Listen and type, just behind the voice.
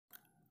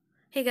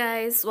Hey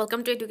guys,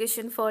 welcome to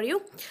Education for You.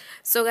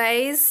 So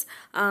guys,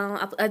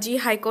 আজি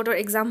High Court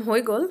exam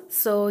হৈ গল.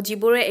 So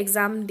জিবোৰে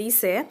exam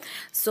দিছে.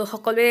 So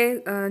সকলোৱে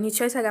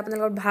নিশ্চয় চাগে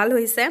আপোনালোকৰ ভাল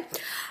হৈছে।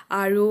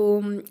 আৰু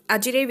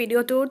আজিৰ এই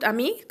ভিডিঅ'টোত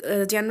আমি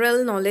general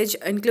knowledge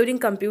including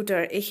computer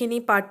এইখিনি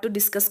পাৰ্টটো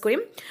ডিসকাস কৰিম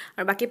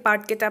আৰু বাকি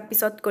পাৰ্ট কেইটা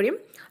পিছত কৰিম।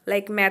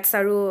 লাইক maths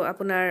আৰু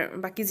আপোনাৰ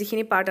বাকি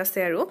যিখিনি পাৰ্ট আছে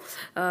আৰু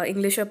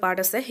ইংলিশৰ পাৰ্ট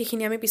আছে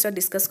সেইখিনি আমি পিছত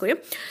ডিসকাস কৰিম।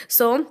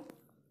 So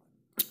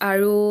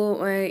আৰু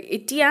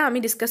এতিয়া আমি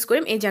ডিসকাস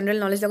কৰিম এই জেনাৰেল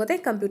নলেজ লগতে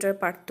কম্পিউটাৰ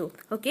পাৰ্টটো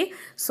ওকে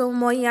সো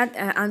মই ইয়াত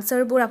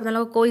আনসাৰবোৰ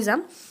আপোনালোকক কৈ যাম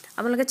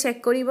আপোনালোকে চেক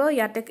কৰিব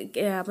ইয়াতে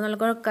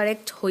আপোনালোকৰ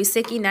কাৰেক্ট হৈছে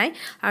কি নাই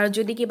আৰু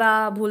যদি কিবা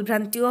ভুল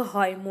ভ্ৰান্তিও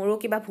হয় মোৰো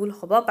কিবা ভুল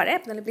হ'ব পাৰে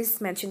আপোনালোকে প্লিজ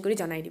মেনশন কৰি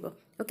জনাই দিব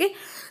ওকে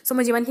সো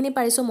মই যিমানখিনি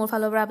পাৰিছো মোৰ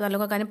ফালৰ পৰা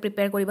আপোনালোকৰ কাৰণে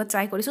প্ৰিপেয়াৰ কৰিব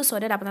ট্ৰাই কৰিছো সো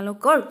দ্যাট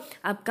আপোনালোকৰ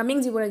আপকামিং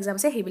যিবোৰ এক্সাম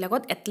আছে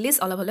সেইবিলাকত এটলিষ্ট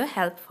অলপ হ'লেও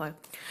হেল্প হয়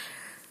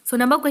So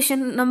question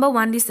number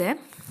 1 is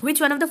which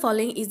one of the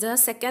following is the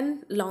second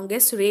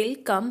longest rail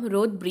cum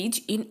road bridge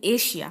in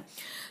Asia?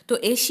 So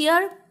Asia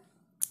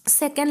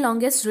second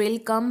longest rail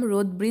cum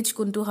road bridge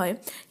kuntu hoy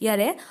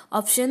yare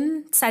option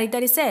sarita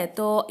dise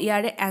to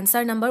yare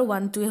answer number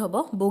 1 2 hobo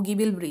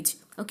Bogibeel bridge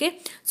okay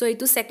so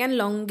itu second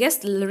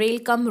longest rail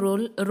cum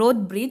road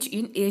bridge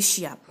in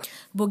Asia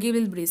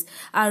Bogibeel bridge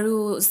aru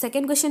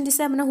second question dise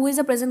amana who is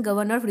the present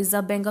governor of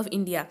Reserve Bank of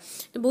India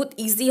to bahut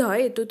easy hoy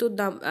etu to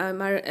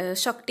amar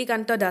Shakti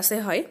Kanta Dase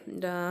hoy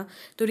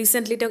to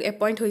recently to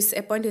appoint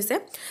hoise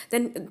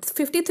then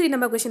 53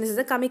 number question is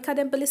the Kamakya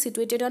temple is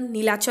situated on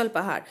Nilachal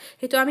Pahar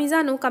hetu ami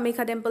janu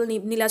Kamakya temple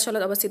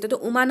Nilachalat obostito to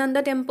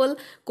Umananda temple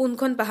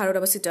kunkhon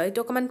paharot obostito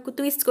etu okoman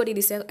twist kori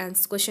dise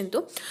question to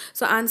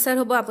so answer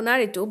hobo apunar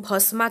etu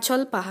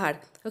Bhasmachal Pahar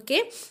okay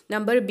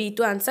number B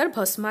to answer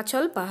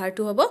Bhasmachal Pahar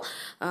to hobo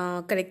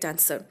correct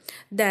answer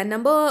then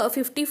number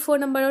 54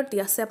 number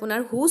ase apunar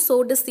who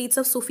sowed the seeds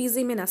of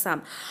Sufism in Assam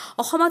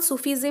Ahmad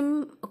Sufism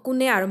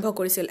kune arambho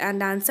korisil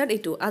and answer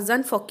etu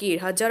Azan Fakir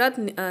Hajarat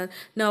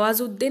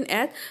Nawazuddin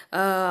at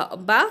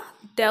ba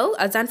teo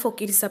Azan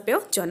Fakir hisapeo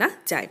jona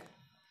jay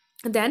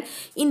Then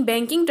in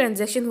banking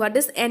transaction what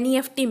does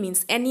NEFT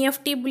means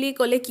NEFT buli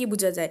kole ki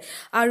buja jay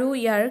aru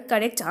yar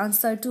correct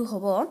answer to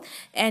hobo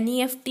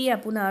NEFT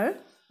apunar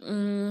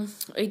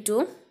etu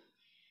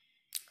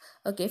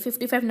okay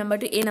 55 number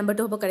to A number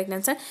to hobo correct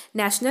answer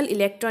National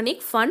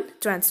Electronic Fund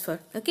Transfer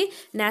okay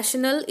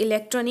National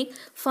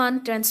Electronic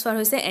Fund Transfer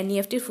hoise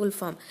NEFT full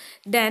form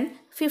then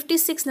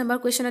 56 number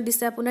question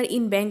dise apunar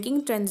in banking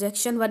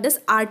transaction what does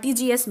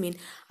RTGS mean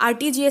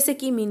RTGS e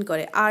ki mean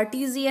kore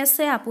RTGS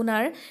e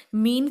apunar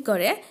mean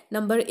kore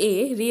number A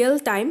real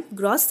time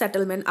gross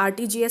settlement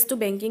RTGS to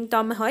banking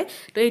term hoy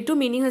to etu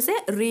meaning hoise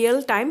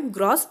real time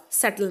gross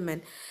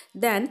settlement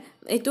then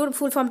etur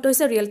full form to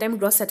is a real time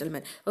gross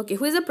settlement okay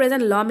who is the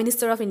present law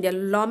minister of India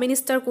law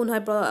minister kun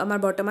hoy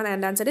amar bortoman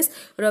and answer is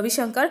Ravi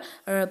Shankar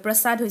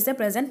Prasad who is the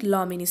present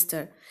law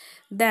minister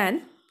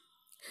then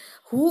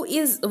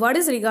what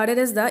is regarded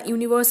as the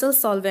universal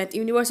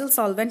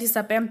solvent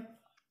hisabe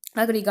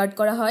regard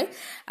kora hoy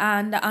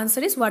and the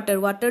answer is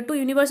water to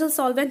universal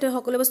solvent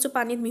hokolo bostu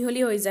panit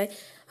miholi hoi jay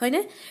hoine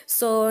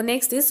so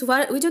next is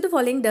which of the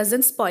following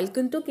doesn't spoil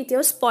kuntu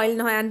kiteo spoil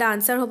no hoy and the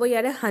answer hobo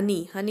yare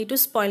honey to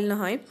spoil no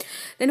hoy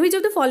then which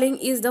of the following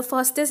is the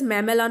fastest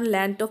mammal on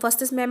land to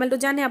fastest mammal to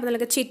jane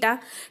apnaloke cheetah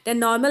then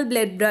normal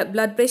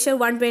blood pressure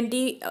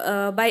 120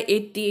 by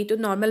 80 to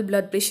normal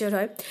blood pressure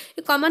hoy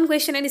a common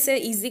question and is a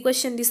easy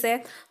question dise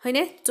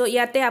hoine so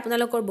yate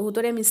apnalokor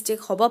bahutore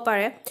mistake hobo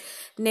pare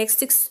next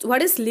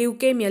what is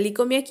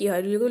leukemia ki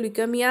hoy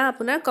leukemia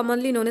apunar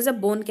commonly known as a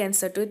bone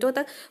cancer to eto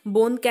ta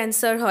bone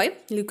cancer hoy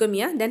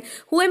leukemia then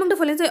who among the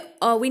following is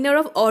a winner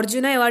of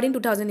Arjuna award in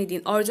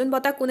 2018 Arjun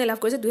bata kone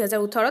লাভ কৰিছে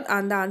 2018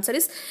 and the answer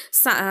is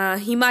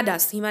Hima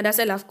Das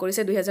e লাভ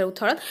কৰিছে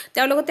 2018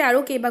 তেৰ লগতে আৰু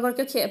কেইবাগৰ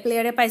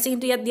প্লেয়াৰে পাইছে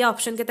কিন্তু ইয়াত দিয়া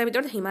option কেইটাৰ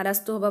ভিতৰত Hima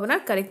Das to হ'ব আপোনাৰ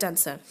correct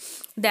answer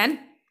then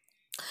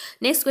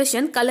next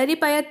question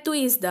Kalaripayattu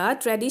is the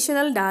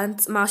traditional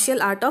dance martial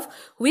art of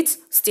which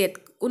state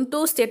unto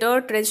state or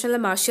traditional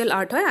martial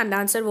art hoy and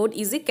answer vote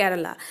easy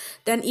Kerala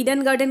then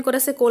Eden Garden kora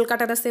se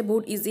Kolkata ase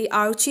vote easy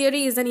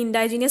archery is an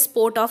indigenous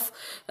sport of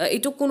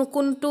itu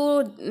kuntu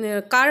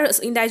car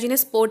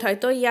indigenous sport hoy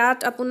to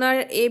yat apunar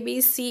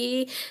ABC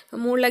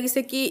mur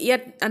lagise ki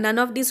yat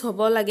none of these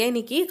hobo lage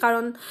niki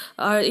karon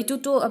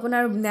itu to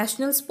apunar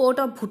national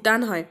sport of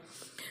Bhutan hoy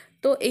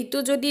তো এইটো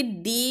যদি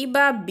D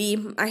বা B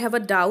I have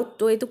a doubt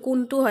তো এইটো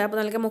কোনটো হয়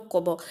আপোনালোকে মোক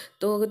ক'ব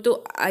তো এইটো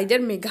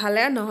আইদাৰ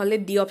মেঘালয় নহলে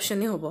ডি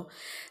অপশনে হ'ব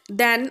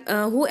then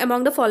who among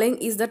the following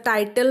is the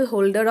title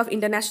holder of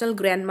international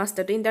grand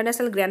master তো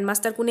ইণ্টাৰনেশ্যনেল গ্ৰেণ্ড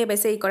মাষ্টাৰ কোনে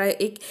পাইছে এই কৰা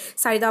এই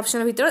চাৰিটা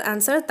অপশ্যনৰ ভিতৰত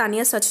আনচাৰ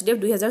তানিয়া সচদেৱ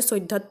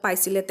 2014ত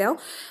পাইছিলে তেওঁ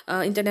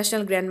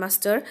international grand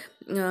master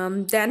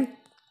then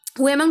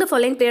Who among the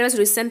following players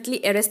recently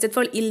arrested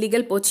for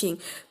illegal poaching?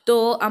 To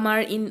amar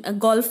in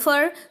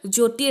golfer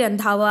Jyoti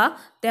Randhawa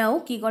তেওঁ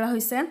কি কৰা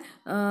হৈছে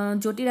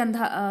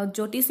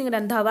জ্যোতি সিং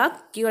ৰন্ধাৱাক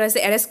কি কৰা হৈছে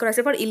এৰেষ্ট কৰা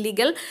হৈছে ফৰ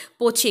ইলিগেল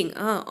পোচিং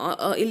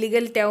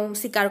ইলিগেল তেওঁ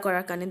স্বীকাৰ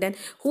কৰাৰ কাৰণে then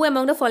who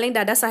among the following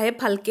দাদা চাহেব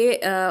Phalke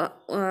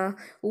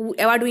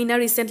award winner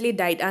recently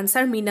died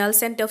answer Mrinal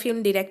সেন তেওঁ ফিল্ম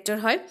ডিৰেক্টৰ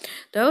হয়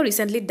তেওঁ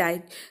ৰিচেণ্টলি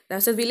ডাইড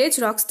তাৰপিছত ভিলেজ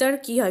ৰকষ্টাৰ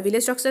কি হয়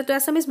ভিলেজ ৰকষ্টাৰটো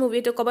আছামিজ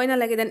মুভিটো ক'বই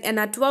নালাগে then A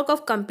network of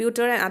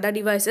computer and other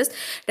devices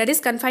that is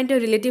confine to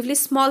relatively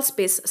small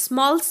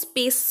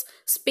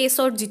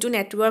স্পেচৰ যিটো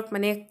নেটৱৰ্ক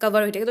মানে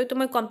কভাৰ হৈ থাকে তো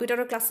মই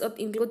কম্পিউটাৰৰ ক্লাছত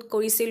ইনক্লুড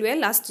কৰিছিলোঁৱে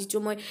লাষ্ট যিটো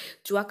মই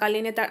যোৱাকালি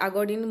নে তাৰ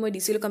আগৰ দিন মই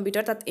দিছিলোঁ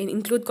কম্পিউটাৰ তাত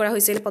ইনক্লুড কৰা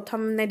হৈছিল প্ৰথম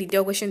নে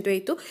দ্বিতীয় কুৱেশ্যনটো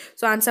এইটো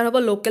চ' আনচাৰ হ'ব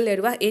লোকেল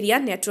এৰিয়া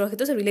নেটৱৰ্ক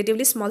সেইটো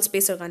ৰিলেটিভলি স্মল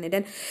স্পেচৰ কাৰণে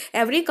then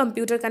every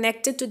computer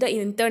connected to the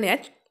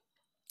internet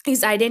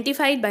is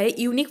identified by a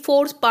unique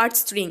 4-part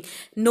string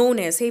known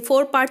as a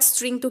 4-part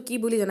string to ki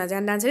boli jana jay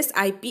and the answer is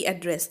IP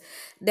address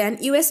then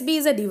USB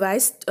is a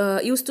device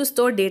used to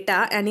store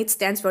data and it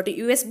stands for the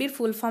USB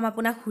full form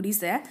apuna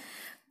khudise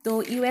তো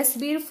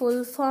ইউএছবিৰ ফুল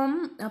form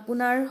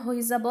আপোনাৰ হৈ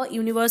যাব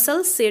universal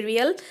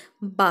serial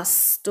bus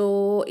তো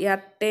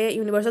ইয়াতে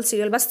universal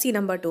serial bus C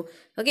নাম্বাৰটো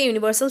okay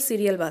universal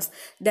serial bus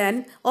then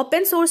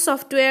open source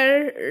ছফ্টৱেৰৰ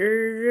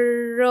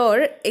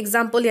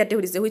example ইয়াতে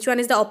সুধিছে which one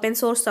is the open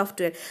source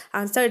software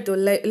আনচাৰটো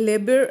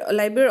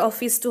library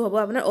অফিচটো হ'ব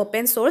আপোনাৰ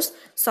open source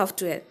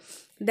software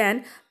then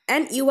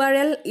and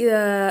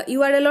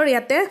ইউআৰএলৰ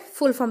ইয়াতে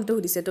ফুল ফৰ্মটো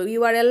সুধিছে তো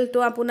ইউআৰএলটো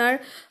আপোনাৰ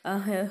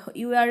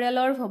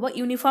ইউআৰএলৰ হ'ব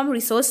uniform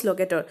resource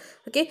লোকেটৰ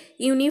okay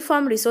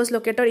uniform resource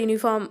লোকেটৰ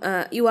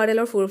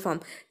ইউআৰএলৰ ফুল ফৰ্ম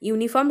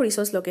ইউনিফৰ্ম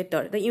ৰিচ'ৰ্চ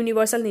লোকেটৰ তো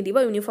ইউনিভাৰ্চেল নিদিব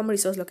uniform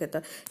resource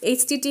লোকেটৰ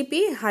HTTP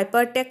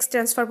hyper text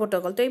transfer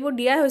protocol তো এইবোৰ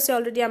দিয়া হৈছে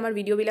অলৰেডি আমাৰ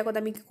ভিডিঅ'বিলাকত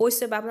আমি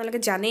কৈছোঁ বা আপোনালোকে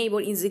জানে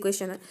এইবোৰ ইজি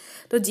কুৱেশ্যন হয়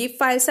তো জিপ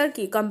ফাইলছ আৰ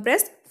কি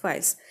compressed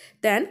files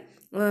then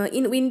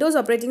in Windows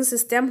operating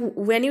system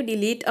when you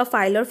delete a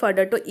file or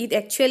further to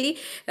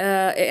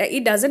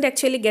it doesn't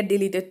actually get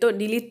deleted to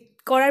delete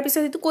korar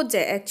pisot etu kot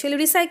jay actually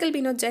recycle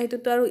binot jay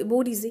etu to aru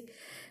bahut easy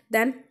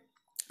then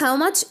how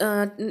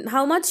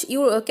much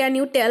you can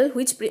you tell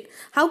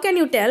how can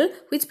you tell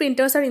which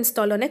printers are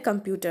installed on a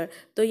computer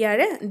to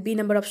yare B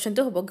number option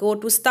to hobo go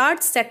to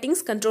start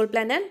settings control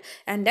plan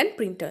and then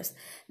printers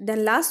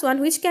then last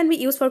one which can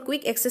be used for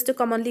quick access to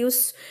commonly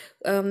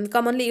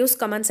used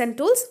commands and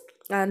tools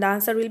and the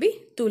answer will be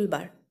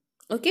toolbar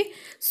okay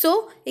so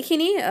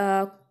ekhini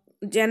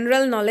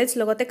general knowledge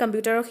logote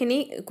computer khini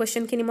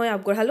question khini moi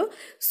agborhalo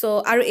so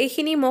aru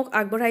ekhini mok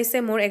agborhaise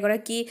mor egora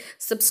ki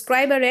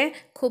subscriber e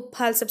khub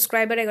bhal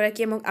subscriber egora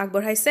ki mok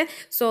agborhaise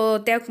so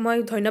teok moi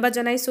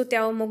dhonnobad janaisu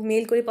teo mok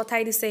mail kori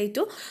pothai dise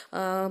etu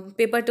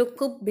paper to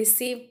khub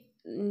beshi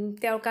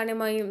teor kane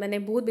moi mane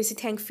bahut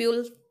beshi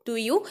thankful to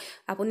you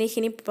apuni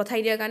khini pothai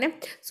dia kane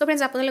so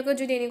friends apnalok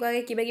jodi eni kage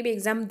kiba kiba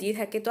exam di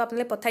thake to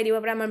apnale pothai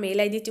diba pare amar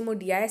mail id ti mor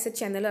dia ase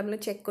channel apnale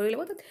check kori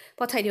lebo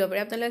pothai diba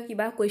pare apnale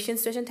kiba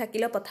question situation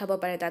thakile pothabo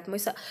pare tat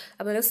moi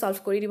apnale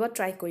solve kori dibo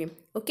try korim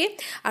okay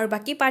aru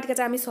baki part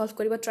keta ami solve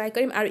koribo try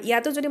korim aru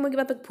iato jodi moi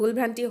kiba bhul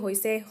bhranti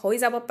hoise hoi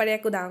jabo pare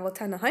eko dang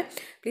kotha nahoy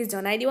please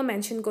janai dibo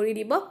mention kori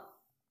dibo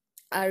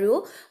আৰু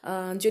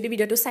যদি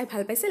ভিডিওটো চাই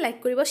ভাল পাইছে like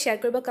কৰিব share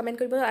কৰিব comment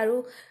কৰিব আৰু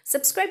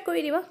সাবস্ক্ৰাইব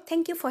কৰি দিব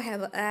thank U for have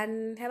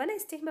a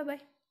nice day bye bye